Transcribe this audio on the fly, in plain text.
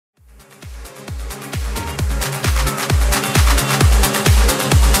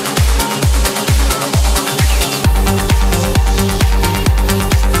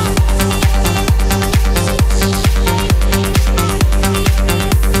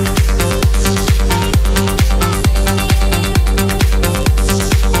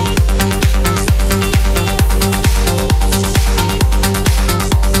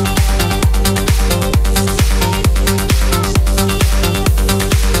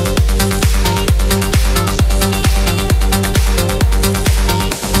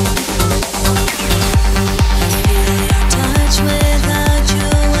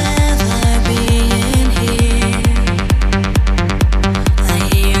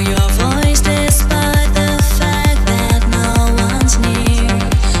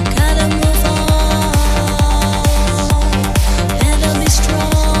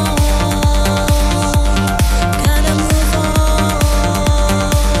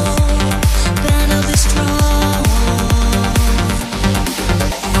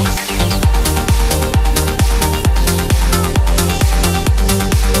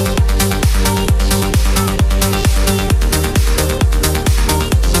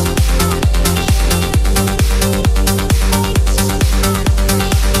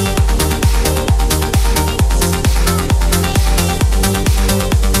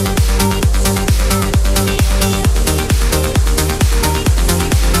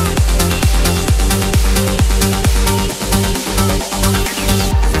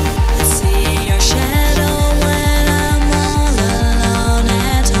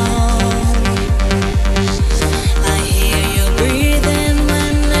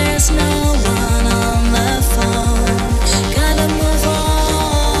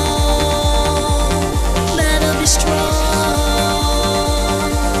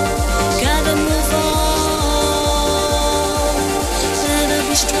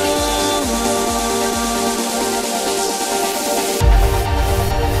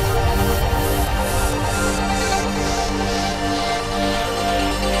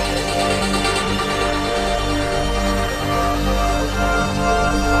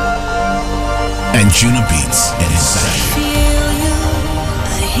Anjunabeats in Incepto. I feel you,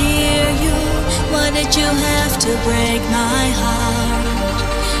 I hear you. Why did you have to break my heart?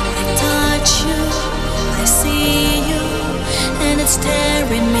 I touch you, I see you, and it's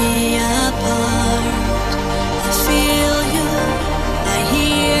tearing me apart. I feel you, I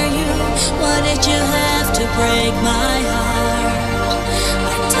hear you. Why did you have to break my heart?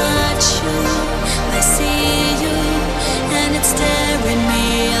 I touch you, I see you, and it's tearing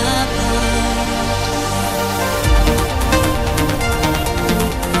me apart.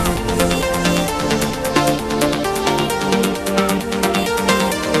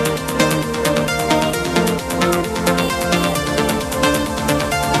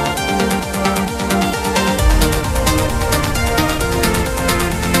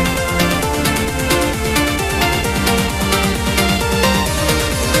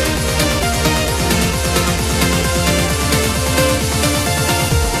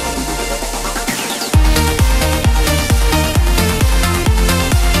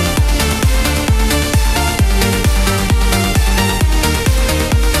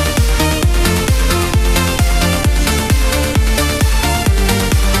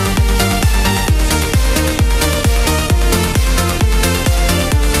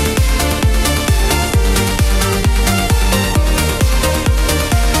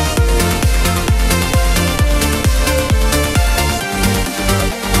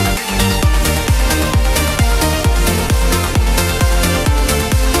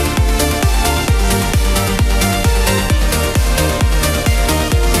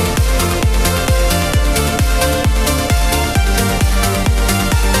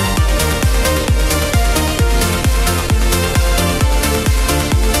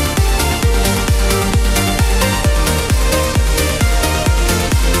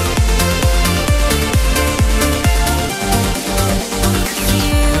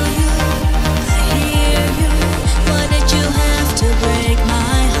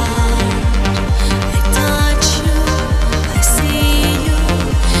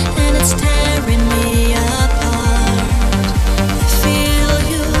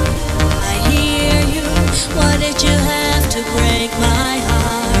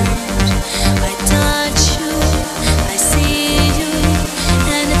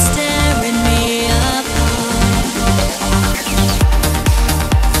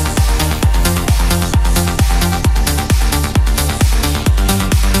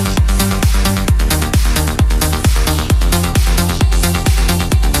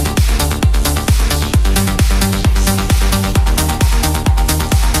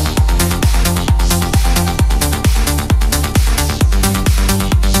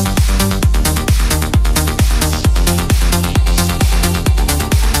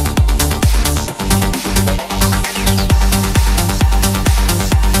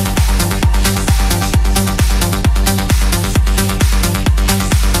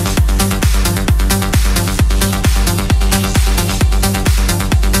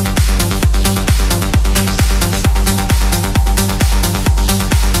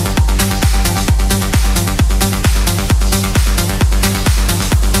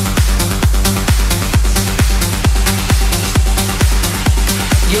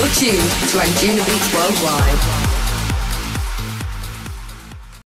 You're tuned to Anjunabeats Worldwide.